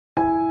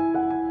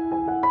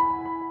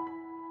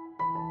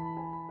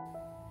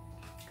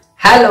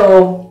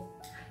Hello!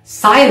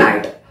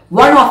 Cyanide,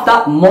 one of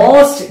the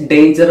most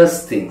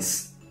dangerous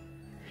things.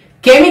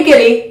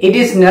 Chemically, it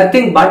is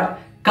nothing but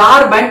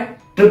carbon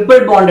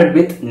triple bonded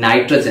with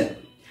nitrogen,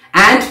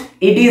 and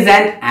it is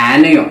an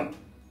anion.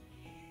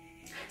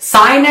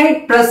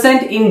 Cyanide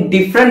present in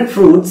different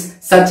fruits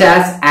such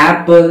as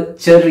apple,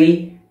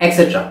 cherry,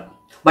 etc.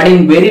 but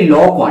in very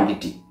low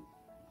quantity.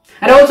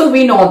 And also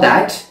we know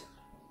that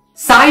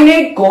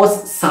cyanide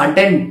causes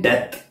sudden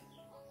death.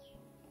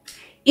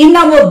 In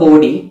our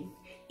body,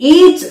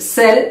 each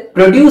cell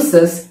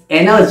produces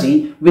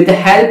energy with the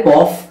help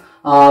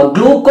of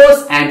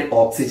glucose and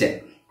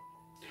oxygen.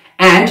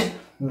 And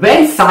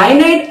when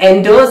cyanide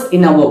enters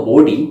in our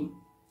body,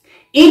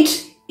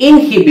 it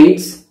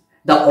inhibits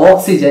the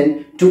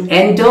oxygen to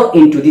enter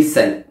into the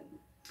cell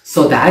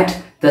so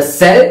that the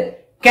cell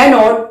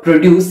cannot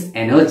produce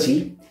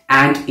energy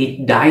and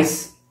it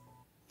dies.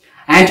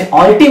 And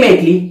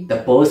ultimately the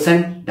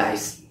person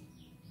dies.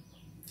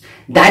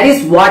 That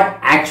is what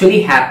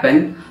actually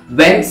happened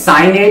when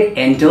cyanide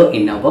enter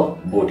in our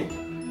body.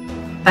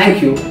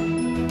 Thank you.